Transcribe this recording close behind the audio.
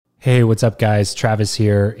Hey, what's up, guys? Travis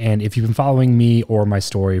here. And if you've been following me or my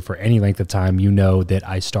story for any length of time, you know that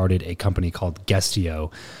I started a company called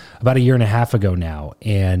Guestio about a year and a half ago now.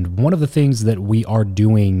 And one of the things that we are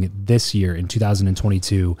doing this year in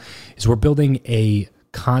 2022 is we're building a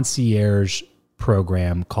concierge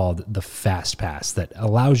program called the Fast Pass that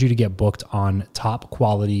allows you to get booked on top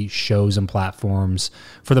quality shows and platforms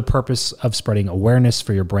for the purpose of spreading awareness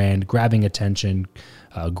for your brand, grabbing attention,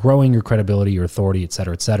 growing your credibility, your authority, et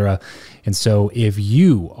cetera, et cetera. And so if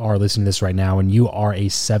you are listening to this right now and you are a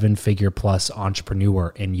 7-figure plus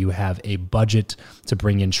entrepreneur and you have a budget to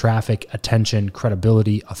bring in traffic, attention,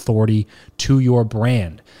 credibility, authority to your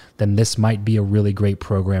brand, then this might be a really great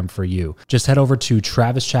program for you. Just head over to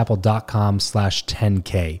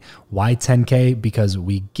travischappell.com/10K. Why 10K? Because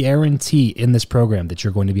we guarantee in this program that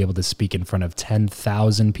you're going to be able to speak in front of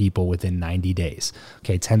 10,000 people within 90 days.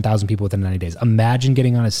 Okay, 10,000 people within 90 days. Imagine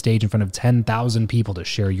getting on a stage in front of 10,000 people to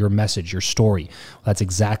share your message, your story. Well, that's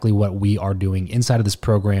exactly what we are doing inside of this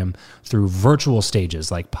program through virtual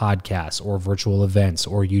stages like podcasts or virtual events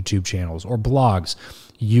or YouTube channels or blogs.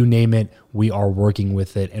 You name it, we are working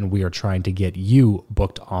with it, and we are trying to get you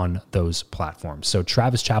booked on those platforms. So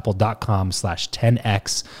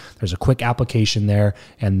travischappell.com/10X. There's a quick application there,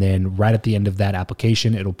 and then right at the end of that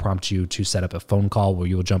application, it'll prompt you to set up a phone call where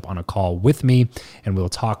you'll jump on a call with me, and we'll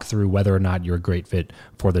talk through whether or not you're a great fit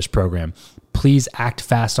for this program. Please act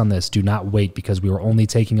fast on this. Do not wait, because we are only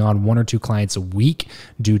taking on 1 or 2 clients a week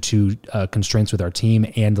due to constraints with our team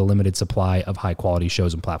and the limited supply of high quality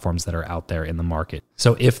shows and platforms that are out there in the market.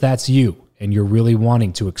 So if that's you and you're really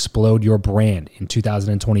wanting to explode your brand in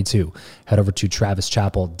 2022, head over to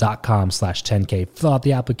travischappell.com/10K, fill out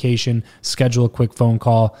the application, schedule a quick phone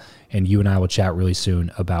call, and you and I will chat really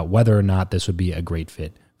soon about whether or not this would be a great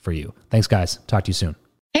fit for you. Thanks, guys. Talk to you soon.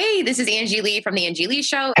 Hey, this is Angie Lee from The Angie Lee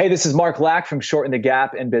Show. Hey, this is Mark Lack from Shorten the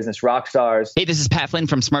Gap and Business Rockstars. Hey, this is Pat Flynn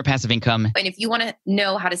from Smart Passive Income. And if you want to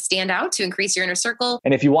know how to stand out to increase your inner circle,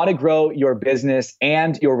 and if you want to grow your business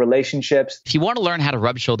and your relationships, if you want to learn how to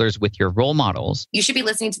rub shoulders with your role models, you should be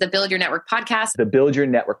listening to the Build Your Network podcast. The Build Your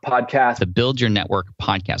Network podcast. The Build Your Network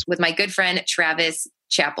podcast. With my good friend, Travis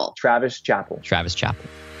Chappell. Travis Chappell. Travis Chappell.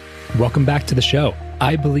 Welcome back to the show.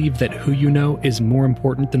 I believe that who you know is more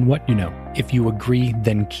important than what you know. If you agree,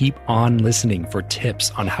 then keep on listening for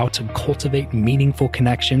tips on how to cultivate meaningful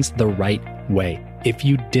connections the right way. If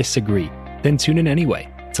you disagree, then tune in anyway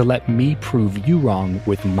to let me prove you wrong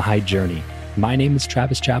with my journey. My name is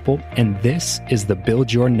Travis Chappell, and this is the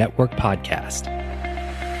Build Your Network podcast.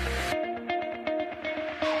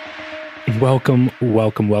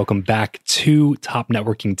 Welcome back to Top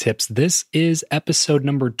Networking Tips. This is episode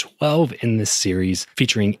number 12 in this series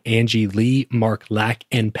featuring Angie Lee, Mark Lack,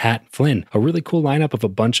 and Pat Flynn. A really cool lineup of a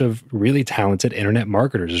bunch of really talented internet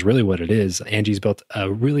marketers is really what it is. Angie's built a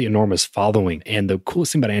really enormous following, and the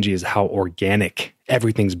coolest thing about Angie is how organic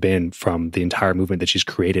everything's been from the entire movement that she's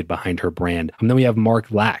created behind her brand. And then we have Mark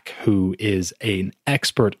Lack, who is an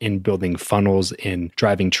expert in building funnels, in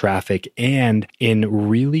driving traffic, and in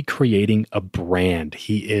really creating a brand.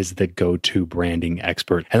 He is the go-to branding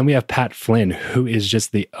expert. And then we have Pat Flynn, who is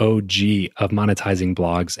just the OG of monetizing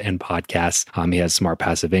blogs and podcasts. He has Smart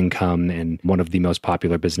Passive Income and one of the most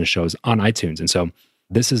popular business shows on iTunes. And so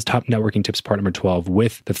this is Top Networking Tips part number 12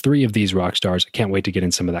 with the 3 of these rock stars. I can't wait to get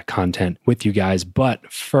in some of that content with you guys.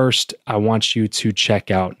 But first, I want you to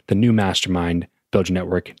check out the new mastermind, Build Your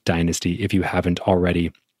Network Dynasty, if you haven't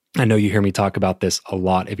already. I know you hear me talk about this a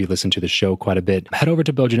lot if you listen to the show quite a bit. Head over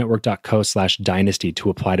to buildyournetwork.co/dynasty to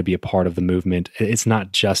apply to be a part of the movement. It's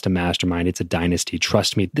not just a mastermind, it's a dynasty.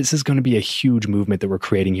 Trust me, this is going to be a huge movement that we're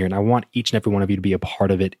creating here, and I want each and every one of you to be a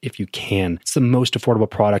part of it if you can. It's the most affordable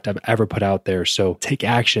product I've ever put out there, so take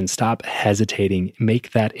action. Stop hesitating.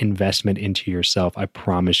 Make that investment into yourself. I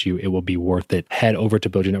promise you it will be worth it. Head over to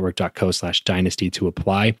buildyournetwork.co/dynasty to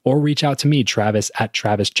apply, or reach out to me,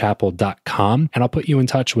 travis@travischappell.com, and I'll put you in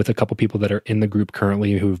touch with a couple people that are in the group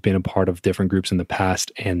currently who've been a part of different groups in the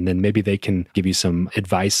past, and then maybe they can give you some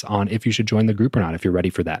advice on if you should join the group or not, if you're ready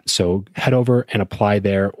for that. So head over and apply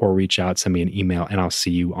there, or reach out, send me an email, and I'll see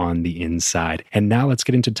you on the inside. And now let's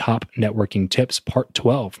get into Top Networking Tips part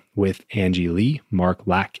 12 with Angie Lee, Mark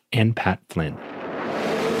Lack, and Pat Flynn.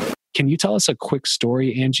 Can you tell us a quick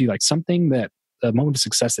story, Angie, like something that a moment of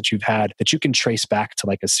success that you've had that you can trace back to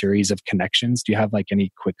like a series of connections? Do you have like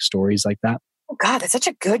any quick stories like that? Oh, God, that's such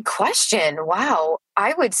a good question. Wow.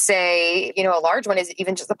 I would say, a large one is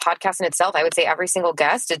even just the podcast in itself. I would say every single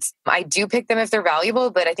guest, I do pick them if they're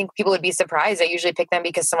valuable, but I think people would be surprised. I usually pick them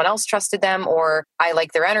because someone else trusted them, or I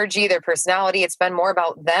like their energy, their personality. It's been more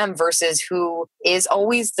about them versus who is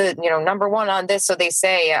always the, number one on this. So they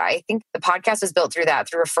say, I think the podcast is built through that,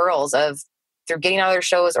 through referrals through getting on other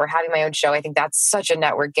shows or having my own show. I think that's such a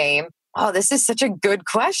network game. Oh, this is such a good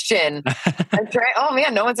question. Oh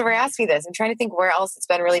man, no one's ever asked me this. I'm trying to think where else it's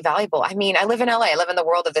been really valuable. I mean, I live in LA. I live in the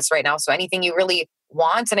world of this right now. So anything you really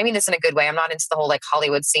want, and I mean this in a good way. I'm not into the whole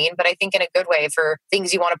Hollywood scene, but I think in a good way for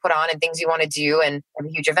things you want to put on and things you want to do. And I have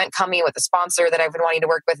a huge event coming with a sponsor that I've been wanting to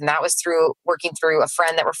work with. And that was working through a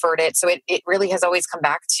friend that referred it. So it really has always come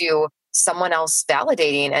back to someone else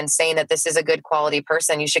validating and saying that this is a good quality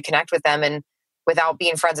person. You should connect with them. And without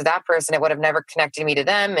being friends with that person, it would have never connected me to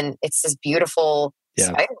them. And it's this beautiful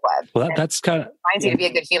spider web. Well, that's kind of reminds you to be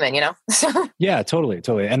a good human, Yeah, totally.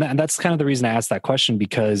 And that's kind of the reason I asked that question,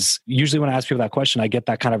 because usually when I ask people that question, I get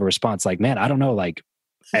that kind of a response like, man, I don't know,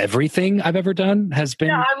 everything I've ever done has been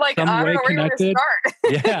some way connected.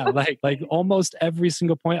 Yeah, like almost every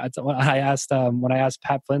single point. When I asked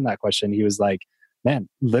Pat Flynn that question, he was like, man,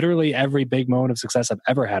 literally every big moment of success I've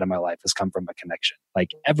ever had in my life has come from a connection.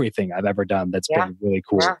 Like everything I've ever done that's been really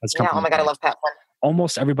cool. Has come from oh my God, I love Pat Flynn.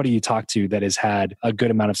 Almost everybody you talk to that has had a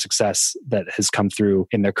good amount of success that has come through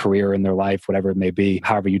in their career, in their life, whatever it may be,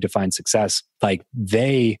 however you define success,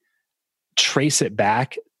 they trace it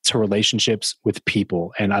back to relationships with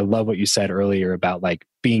people. And I love what you said earlier about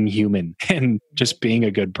being human and just being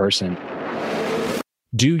a good person.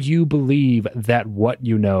 Do you believe that what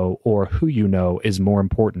you know or who you know is more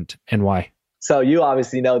important, and why? So you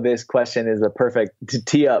obviously know this question is a perfect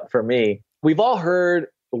tee up for me. We've all heard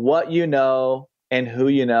what you know and who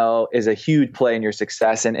you know is a huge play in your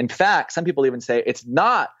success. And in fact, some people even say it's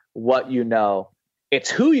not what you know, it's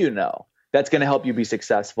who you know that's going to help you be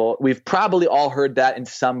successful. We've probably all heard that in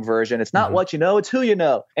some version. It's not what you know, it's who you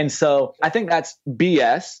know. And so I think that's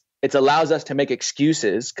BS. It allows us to make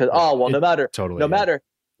excuses because, no matter,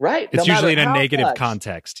 right? It's no usually in a matter negative much.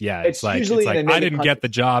 context. Yeah. It's like, usually in a I didn't negative get the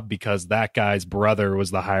job because that guy's brother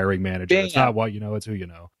was the hiring manager. Bam. It's not what you know, it's who you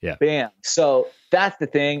know. Yeah. Bam. So that's the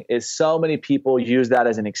thing, is so many people use that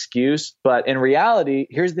as an excuse. But in reality,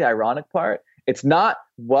 here's the ironic part. It's not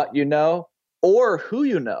what you know or who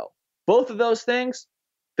you know. Both of those things,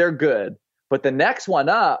 they're good. But the next one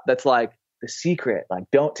up, that's the secret,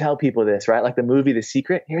 don't tell people this, right? Like the movie, The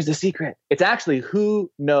Secret. Here's the secret. It's actually who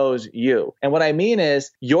knows you. And what I mean is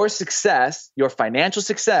your success, your financial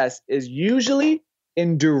success is usually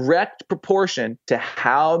in direct proportion to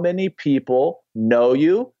how many people know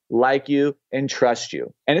you, like you, and trust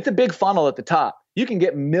you. And it's a big funnel at the top. You can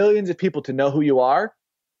get millions of people to know who you are.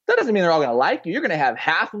 That doesn't mean they're all going to like you. You're going to have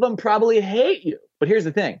half of them probably hate you. But here's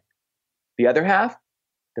the thing. The other half,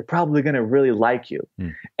 they're probably going to really like you.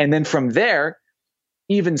 And then from there,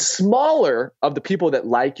 even smaller of the people that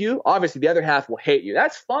like you, obviously the other half will hate you.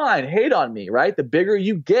 That's fine. Hate on me, right? The bigger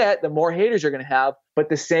you get, the more haters you're going to have. But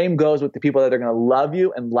the same goes with the people that are going to love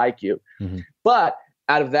you and like you. But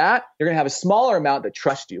out of that, you're going to have a smaller amount that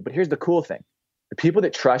trust you. But here's the cool thing. The people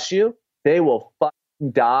that trust you, they will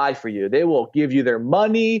fucking die for you. They will give you their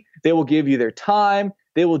money. They will give you their time.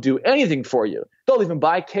 They will do anything for you. They'll even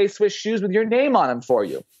buy K-Swiss shoes with your name on them for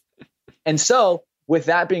you. And so with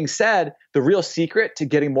that being said, the real secret to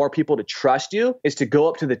getting more people to trust you is to go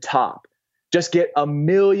up to the top. Just get 1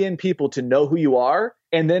 million people to know who you are.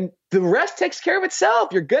 And then the rest takes care of itself.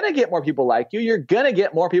 You're going to get more people like you. You're going to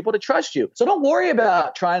get more people to trust you. So don't worry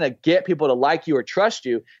about trying to get people to like you or trust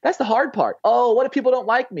you. That's the hard part. Oh, what if people don't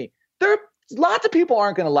like me? Lots of people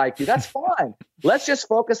aren't going to like you. That's fine. Let's just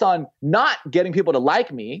focus on not getting people to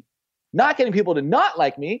like me, not getting people to not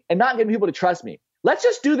like me, and not getting people to trust me. Let's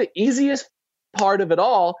just do the easiest part of it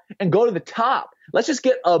all and go to the top. Let's just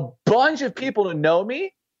get a bunch of people to know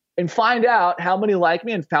me and find out how many like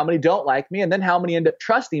me and how many don't like me, and then how many end up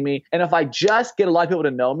trusting me. And if I just get a lot of people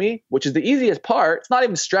to know me, which is the easiest part, it's not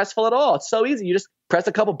even stressful at all. It's so easy. You just press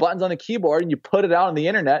a couple buttons on the keyboard and you put it out on the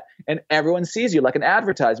internet and everyone sees you like an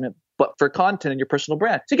advertisement, but for content in your personal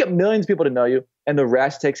brand. So you get millions of people to know you and the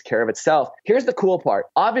rest takes care of itself. Here's the cool part.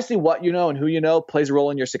 Obviously, what you know and who you know plays a role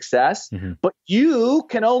in your success, but you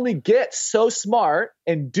can only get so smart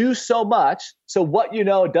and do so much. So what you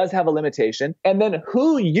know does have a limitation. And then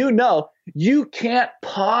who you know, you can't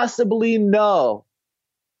possibly know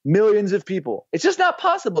millions of people. It's just not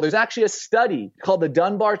possible. There's actually a study called the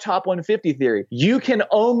Dunbar Top 150 theory. You can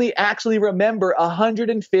only actually remember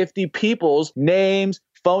 150 people's names,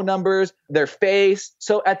 phone numbers, their face.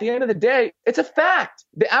 So at the end of the day, it's a fact.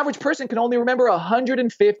 The average person can only remember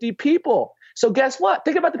 150 people. So guess what?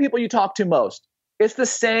 Think about the people you talk to most. It's the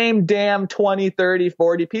same damn 20, 30,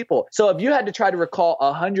 40 people. So if you had to try to recall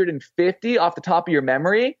 150 off the top of your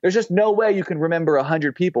memory, there's just no way you can remember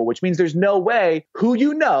 100 people, which means there's no way who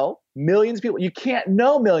you know, millions of people, you can't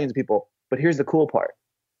know millions of people. But here's the cool part.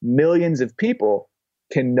 Millions of people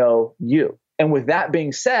can know you. And with that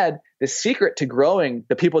being said, the secret to growing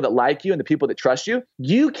the people that like you and the people that trust you,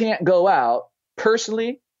 you can't go out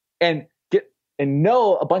personally and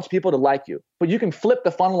know a bunch of people to like you, but you can flip the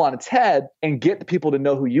funnel on its head and get the people to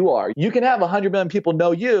know who you are. You can have 100 million people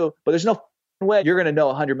know you, but there's no way you're going to know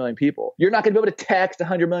 100 million people. You're not going to be able to text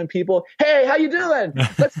 100 million people, hey, how you doing?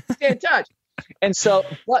 Let's stay in touch. And so,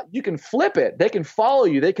 but you can flip it. They can follow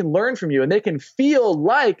you. They can learn from you, and they can feel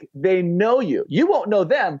like they know you. You won't know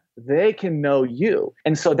them. They can know you.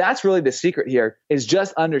 And so that's really the secret here, is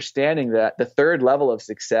just understanding that the third level of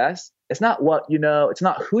success, it's not what you know. It's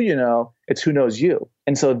not who you know. It's who knows you.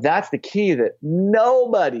 And so that's the key, that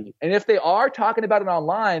nobody, and if they are talking about it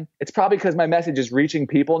online, it's probably because my message is reaching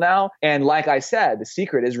people now. And like I said, the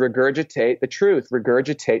secret is regurgitate the truth,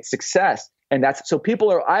 regurgitate success. And that's, so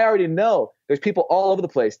people are, I already know there's people all over the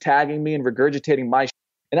place tagging me and regurgitating my shit.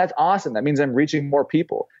 And that's awesome. That means I'm reaching more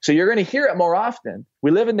people. So you're going to hear it more often.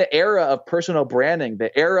 We live in the era of personal branding,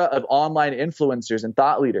 the era of online influencers and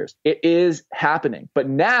thought leaders. It is happening. But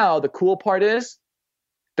now the cool part is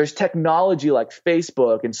there's technology like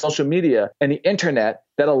Facebook and social media and the internet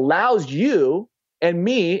that allows you and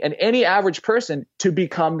me and any average person to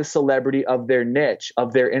become the celebrity of their niche,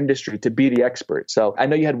 of their industry, to be the expert. So I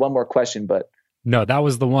know you had one more question, but no, that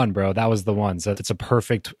was the one, bro. That was the one. So it's a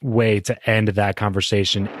perfect way to end that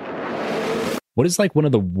conversation. What is like one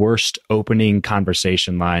of the worst opening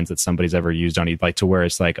conversation lines that somebody's ever used on you, like to where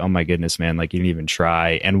it's like, oh my goodness, man, like you didn't even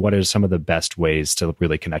try? And what are some of the best ways to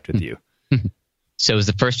really connect with you? So it was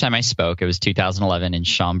the first time I spoke. It was 2011 in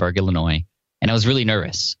Schaumburg, Illinois. And I was really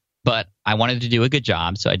nervous, but I wanted to do a good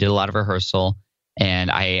job. So I did a lot of rehearsal, and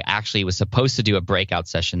I actually was supposed to do a breakout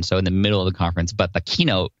session. So in the middle of the conference, but the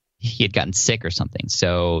keynote, he had gotten sick or something.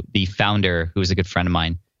 So the founder, who was a good friend of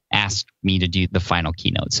mine, asked me to do the final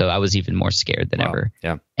keynote. So I was even more scared than ever.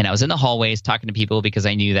 Yeah. And I was in the hallways talking to people because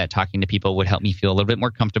I knew that talking to people would help me feel a little bit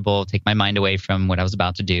more comfortable, take my mind away from what I was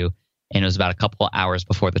about to do. And it was about a couple of hours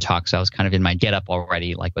before the talk. So I was kind of in my get up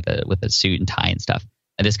already, like with a suit and tie and stuff.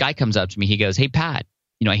 And this guy comes up to me. He goes, hey, Pat,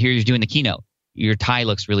 I hear you're doing the keynote. Your tie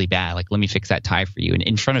looks really bad. Like, let me fix that tie for you. And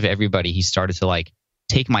in front of everybody, he started to like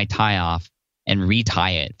take my tie off and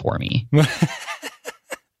retie it for me.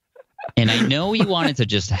 And I know he wanted to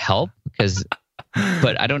just help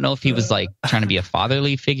but I don't know if he was like trying to be a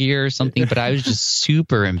fatherly figure or something, but I was just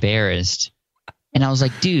super embarrassed. And I was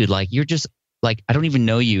like, dude, like, you're just like, I don't even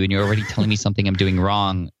know you, and you're already telling me something I'm doing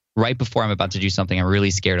wrong right before I'm about to do something I'm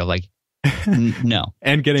really scared of. Like, no.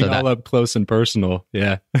 And getting all up close and personal.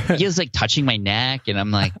 Yeah. He was like touching my neck, and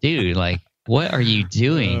I'm like, dude, like, what are you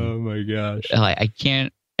doing? Oh my gosh. Like, I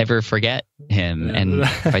can't ever forget him. And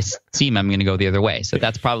if I see him, I'm going to go the other way. So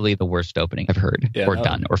that's probably the worst opening I've heard or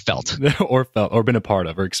done or felt. or been a part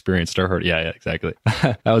of or experienced or heard. Yeah, exactly.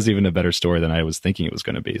 That was even a better story than I was thinking it was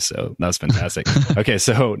going to be. So that was fantastic. Okay,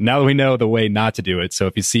 so now that we know the way not to do it. So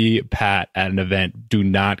if you see Pat at an event, do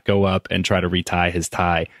not go up and try to retie his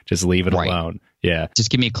tie. Just leave it alone. Yeah. Just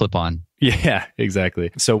give me a clip on. Yeah, exactly.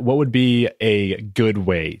 So what would be a good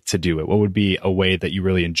way to do it? What would be a way that you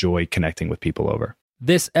really enjoy connecting with people over?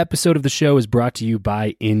 This episode of the show is brought to you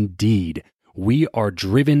by Indeed. We are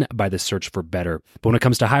driven by the search for better. But when it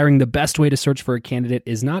comes to hiring, the best way to search for a candidate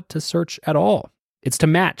is not to search at all. It's to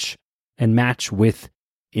match, and match with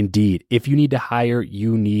Indeed. If you need to hire,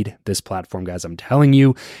 you need this platform, guys. I'm telling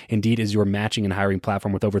you, Indeed is your matching and hiring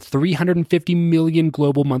platform with over 350 million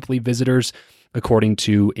global monthly visitors, according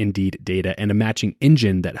to Indeed data, and a matching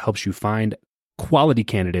engine that helps you find quality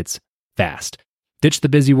candidates fast. Ditch the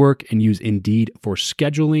busy work and use Indeed for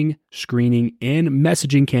scheduling, screening, and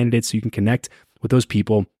messaging candidates so you can connect with those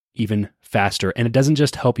people even faster. And it doesn't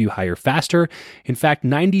just help you hire faster. In fact,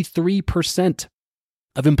 93%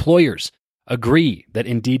 of employers agree that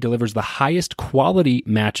Indeed delivers the highest quality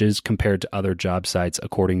matches compared to other job sites,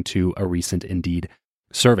 according to a recent Indeed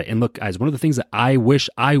survey. And look, guys, one of the things that I wish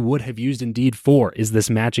I would have used Indeed for is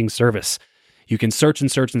this matching service. You can search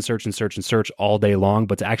and search and search and search and search all day long,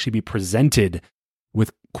 but to actually be presented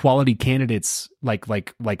with quality candidates, like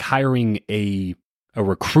hiring a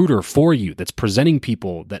recruiter for you that's presenting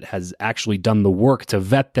people that has actually done the work to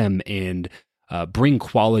vet them and bring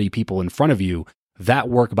quality people in front of you, that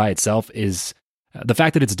work by itself is the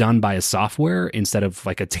fact that it's done by a software instead of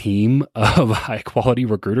like a team of high quality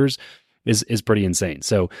recruiters is pretty insane.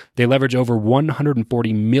 So they leverage over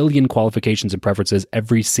 140 million qualifications and preferences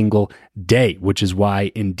every single day, which is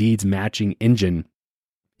why Indeed's matching engine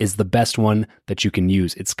is the best one that you can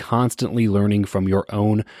use. It's constantly learning from your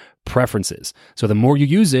own preferences. So the more you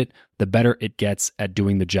use it, the better it gets at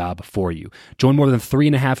doing the job for you. Join more than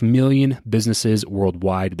 3.5 million businesses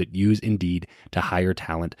worldwide that use Indeed to hire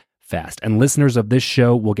talent fast. And listeners of this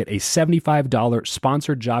show will get a $75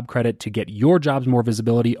 sponsored job credit to get your jobs more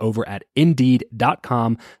visibility over at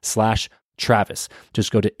Indeed.com/Travis.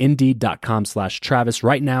 Just go to Indeed.com/Travis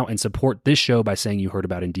right now and support this show by saying you heard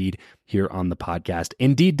about Indeed here on the podcast.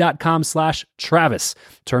 Indeed.com/Travis.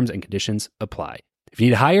 Terms and conditions apply. If you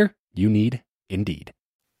need to hire, you need Indeed.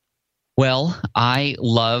 Well, I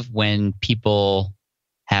love when people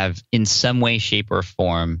have in some way, shape, or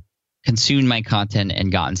form consumed my content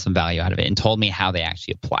and gotten some value out of it and told me how they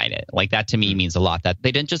actually applied it. Like that to me means a lot, that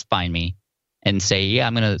they didn't just find me and say, yeah,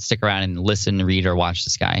 I'm going to stick around and listen, read, or watch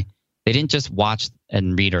this guy. They didn't just watch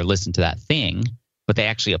and read or listen to that thing, but they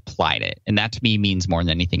actually applied it. And that to me means more than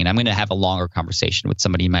anything. And I'm going to have a longer conversation with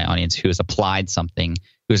somebody in my audience who has applied something,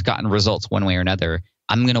 who has gotten results one way or another.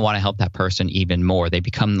 I'm going to want to help that person even more. They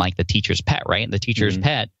become like the teacher's pet, right? And the teacher's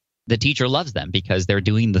pet, the teacher loves them because they're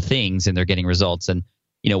doing the things and they're getting results. And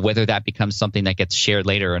whether that becomes something that gets shared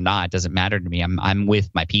later or not, doesn't matter to me. I'm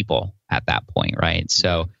with my people at that point, right?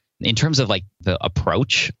 So in terms of like the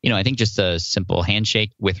approach, I think just a simple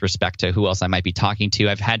handshake with respect to who else I might be talking to.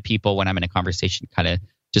 I've had people when I'm in a conversation kind of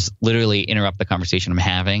just literally interrupt the conversation I'm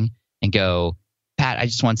having and go, Pat, I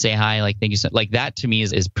just want to say hi. Like, thank you so like that to me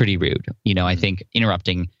is pretty rude. I think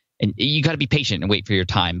interrupting, and you got to be patient and wait for your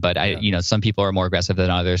time. But some people are more aggressive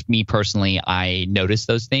than others. Me personally, I notice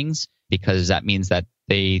those things because that means that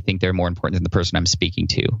they think they're more important than the person I'm speaking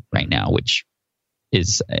to right now, which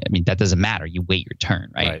is, that doesn't matter. You wait your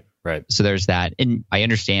turn, right? Right. So there's that. And I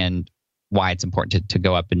understand why it's important to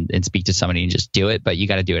go up and speak to somebody and just do it, but you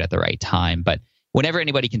got to do it at the right time. But whenever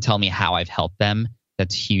anybody can tell me how I've helped them,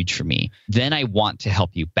 that's huge for me. Then I want to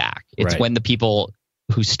help you back. It's when the people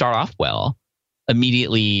who start off well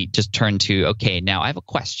immediately just turn to, okay, now I have a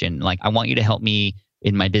question. Like, I want you to help me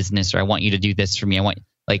in my business, or I want you to do this for me. I want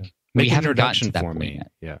we haven't gotten to that point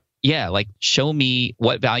yet. Yeah. Like, show me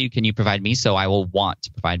what value can you provide me, so I will want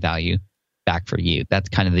to provide value back for you. That's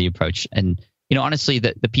kind of the approach. And honestly,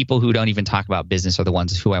 the people who don't even talk about business are the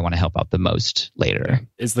ones who I want to help out the most later.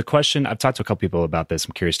 Is the question, I've talked to a couple people about this.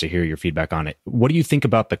 I'm curious to hear your feedback on it. What do you think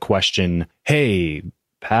about the question, hey,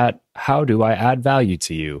 Pat, how do I add value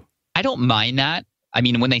to you? I don't mind that.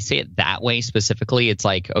 When they say it that way specifically, it's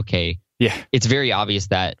like, okay, it's very obvious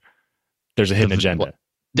that there's a hidden agenda.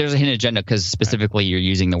 There's a hidden agenda because specifically you're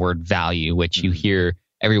using the word value, which you hear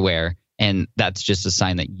everywhere. And that's just a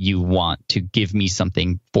sign that you want to give me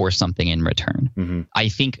something for something in return. I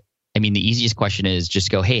think, the easiest question is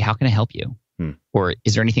just go, hey, how can I help you? Or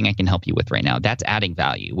is there anything I can help you with right now? That's adding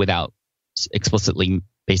value without explicitly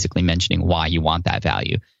basically mentioning why you want that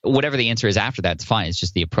value. Whatever the answer is after that, it's fine. It's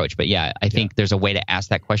just the approach. But I think there's a way to ask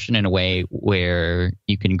that question in a way where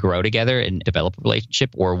you can grow together and develop a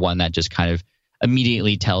relationship, or one that just kind of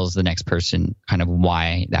immediately tells the next person kind of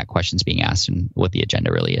why that question's being asked and what the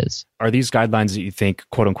agenda really is. Are these guidelines that you think,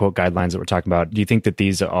 quote unquote guidelines that we're talking about, do you think that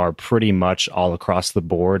these are pretty much all across the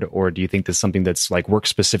board? Or do you think this is something that's like works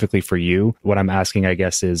specifically for you? What I'm asking, I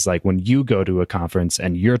guess, is like when you go to a conference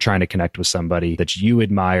and you're trying to connect with somebody that you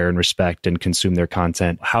admire and respect and consume their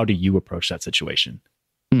content, how do you approach that situation?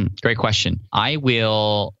 Great question. I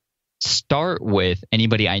will start with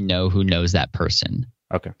anybody I know who knows that person.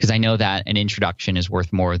 Okay. Because I know that an introduction is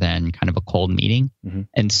worth more than kind of a cold meeting.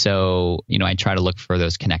 And so, I try to look for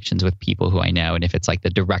those connections with people who I know. And if it's like the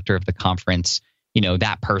director of the conference,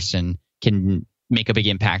 that person can make a big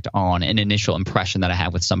impact on an initial impression that I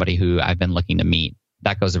have with somebody who I've been looking to meet.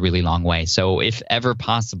 That goes a really long way. So if ever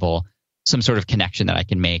possible, some sort of connection that I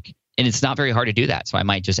can make. And it's not very hard to do that. So I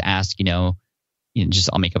might just ask, I'll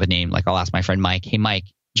make up a name. Like I'll ask my friend Mike, hey, Mike,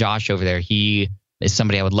 Josh over there, he is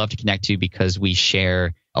somebody I would love to connect to because we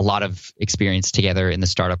share a lot of experience together in the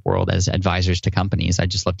startup world as advisors to companies.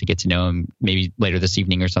 I'd just love to get to know him maybe later this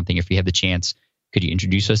evening or something. If you have the chance, could you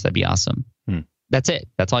introduce us? That'd be awesome. That's it.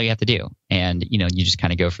 That's all you have to do. And, you just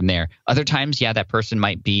kind of go from there. Other times, that person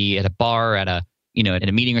might be at a bar, at a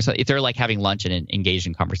meeting or something. If they're like having lunch and engaged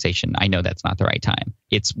in conversation, I know that's not the right time.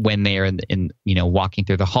 It's when they're in walking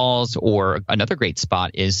through the halls. Or another great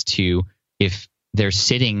spot is if they're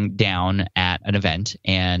sitting down at an event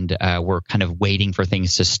and we're kind of waiting for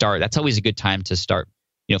things to start. That's always a good time to start,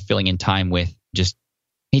 filling in time with just,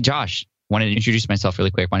 hey, Josh, wanted to introduce myself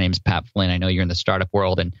really quick. My name is Pat Flynn. I know you're in the startup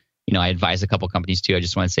world and, I advise a couple companies too. I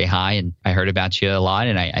just want to say hi, and I heard about you a lot,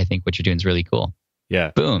 and I think what you're doing is really cool.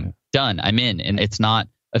 Yeah. Boom. Done. I'm in. And it's not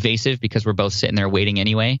evasive because we're both sitting there waiting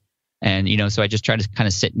anyway. And, so I just try to kind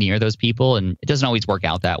of sit near those people, and it doesn't always work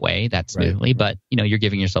out that way, that smoothly, but, you're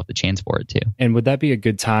giving yourself the chance for it too. And would that be a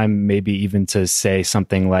good time maybe even to say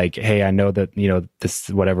something like, hey, I know that, this,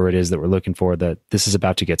 whatever it is that we're looking for, that this is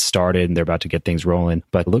about to get started and they're about to get things rolling,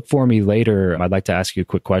 but look for me later. I'd like to ask you a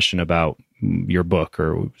quick question about your book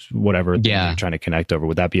or whatever you're trying to connect over.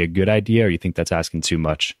 Would that be a good idea, or you think that's asking too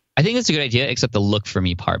much? I think that's a good idea, except the look for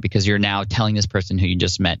me part, because you're now telling this person who you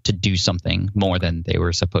just met to do something more than they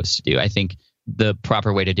were supposed to do. I think the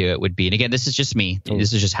proper way to do it would be, and again, this is just me.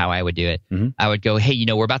 This is just how I would do it. Mm-hmm. I would go, hey,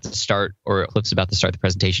 we're about to start, or Cliff's about to start the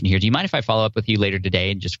presentation here. Do you mind if I follow up with you later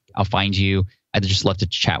today and I'll find you? I'd just love to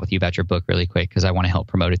chat with you about your book really quick because I want to help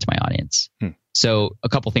promote it to my audience. So a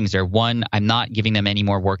couple things there. One, I'm not giving them any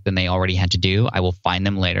more work than they already had to do. I will find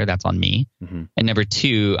them later. That's on me. Mm-hmm. And number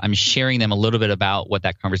two, I'm sharing them a little bit about what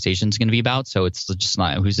that conversation is going to be about. So it's just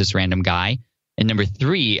not who's this random guy. And number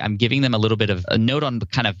three, I'm giving them a little bit of a note on the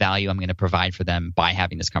kind of value I'm going to provide for them by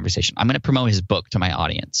having this conversation. I'm going to promote his book to my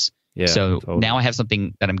audience. Yeah, so now I have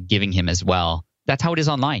something that I'm giving him as well. That's how it is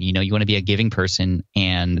online. You want to be a giving person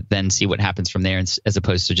and then see what happens from there, as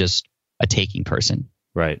opposed to just a taking person.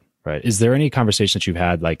 Right. Right. Is there any conversation that you've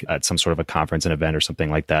had like at some sort of a conference, an event or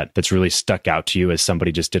something like that, that's really stuck out to you as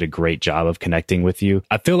somebody just did a great job of connecting with you?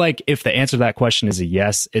 I feel like if the answer to that question is a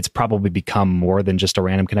yes, it's probably become more than just a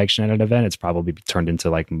random connection at an event. It's probably turned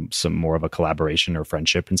into like some more of a collaboration or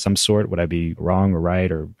friendship in some sort. Would I be wrong or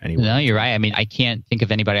right or anyway? No, you're right. I mean, I can't think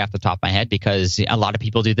of anybody off the top of my head because a lot of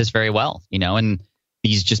people do this very well, and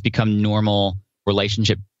these just become normal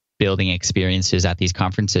relationship building experiences at these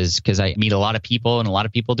conferences because I meet a lot of people and a lot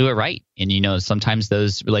of people do it right. And, sometimes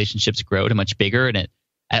those relationships grow to much bigger, and it,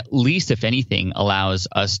 at least if anything, allows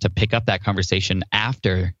us to pick up that conversation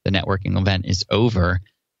after the networking event is over.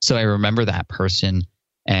 So I remember that person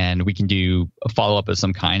and we can do a follow-up of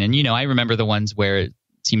some kind. And, I remember the ones where it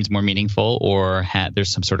seems more meaningful or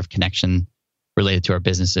there's some sort of connection related to our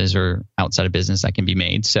businesses or outside of business that can be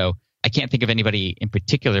made. So I can't think of anybody in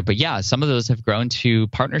particular, but yeah, some of those have grown to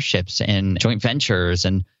partnerships and joint ventures.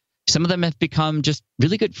 And some of them have become just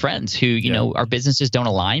really good friends who, our businesses don't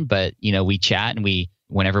align, but, we chat and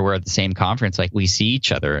whenever we're at the same conference, like we see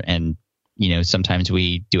each other and, sometimes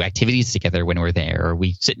we do activities together when we're there, or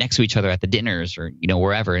we sit next to each other at the dinners or,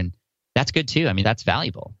 wherever. And that's good too. I mean, that's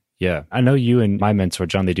valuable. Yeah. I know you and my mentor,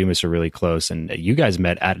 John Lee Dumas, are really close, and you guys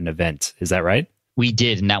met at an event. Is that right? We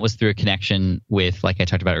did, and that was through a connection with, like I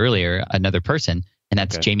talked about earlier, another person, and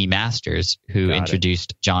that's Jamie Masters, who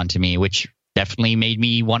introduced John to me, which definitely made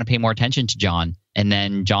me want to pay more attention to John. And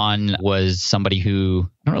then John was somebody who, I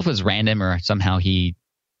don't know if it was random or somehow he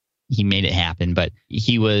made it happen, but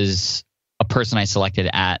he was a person I selected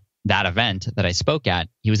at that event that I spoke at.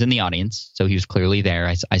 He was in the audience, so he was clearly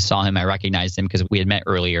there. I saw him, I recognized him because we had met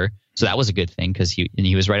earlier, so that was a good thing because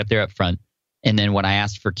he was right up there up front. And then when I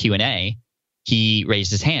asked for Q&A, he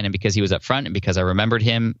raised his hand, and because he was up front and because I remembered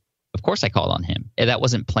him, of course I called on him. That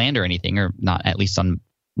wasn't planned or anything, or not at least on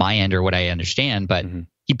my end or what I understand, but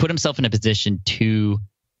he put himself in a position to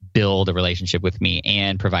build a relationship with me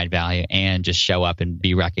and provide value and just show up and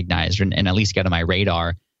be recognized and at least get on my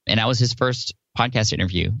radar. And I was his first podcast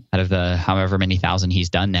interview out of the however many thousand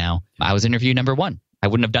he's done now. I was interview number 1. I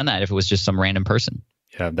wouldn't have done that if it was just some random person.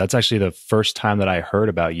 Yeah, that's actually the first time that I heard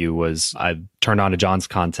about you. Was I turned on to John's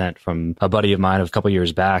content from a buddy of mine a couple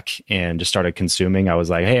years back and just started consuming. I was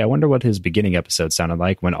like, hey, I wonder what his beginning episode sounded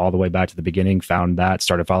like. Went all the way back to the beginning, found that,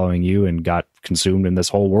 started following you, and got consumed in this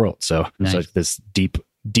whole world. So It's like this deep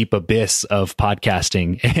abyss of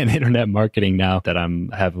podcasting and internet marketing now that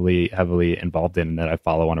I'm heavily involved in and that I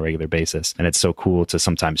follow on a regular basis. And it's so cool to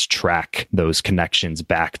sometimes track those connections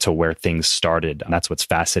back to where things started. And that's what's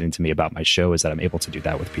fascinating to me about my show, is that I'm able to do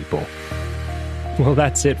that with people. Well,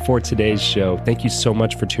 that's it for today's show. Thank you so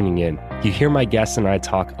much for tuning in. You hear my guests and I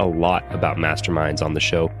talk a lot about masterminds on the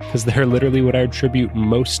show because they're literally what I attribute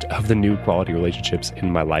most of the new quality relationships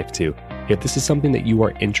in my life to. If this is something that you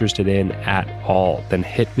are interested in at all, then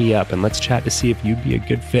hit me up and let's chat to see if you'd be a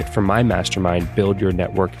good fit for my mastermind, Build Your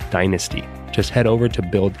Network Dynasty. Just head over to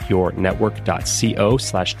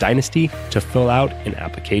buildyournetwork.co/dynasty to fill out an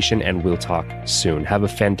application, and we'll talk soon. Have a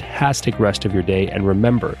fantastic rest of your day, and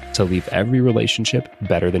remember to leave every relationship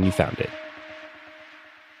better than you found it.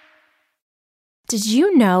 Did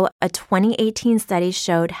you know a 2018 study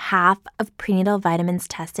showed half of prenatal vitamins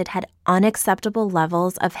tested had unacceptable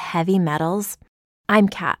levels of heavy metals? I'm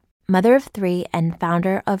Kat, mother of 3 and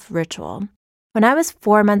founder of Ritual. When I was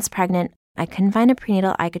 4 months pregnant, I couldn't find a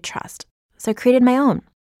prenatal I could trust, so I created my own.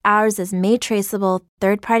 Ours is made traceable,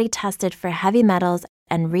 third-party tested for heavy metals,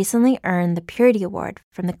 and recently earned the Purity Award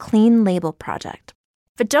from the Clean Label Project.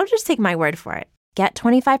 But don't just take my word for it. Get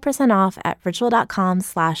 25% off at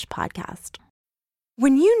ritual.com/podcast.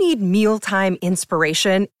 When you need mealtime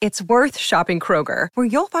inspiration, it's worth shopping Kroger, where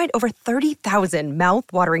you'll find over 30,000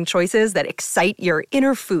 mouth-watering choices that excite your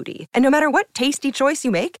inner foodie. And no matter what tasty choice you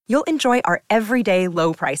make, you'll enjoy our everyday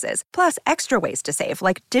low prices, plus extra ways to save,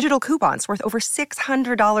 like digital coupons worth over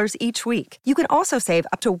 $600 each week. You can also save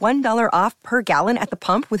up to $1 off per gallon at the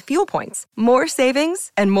pump with fuel points. More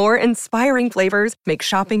savings and more inspiring flavors make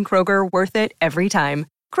shopping Kroger worth it every time.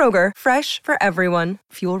 Kroger, fresh for everyone.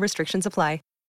 Fuel restrictions apply.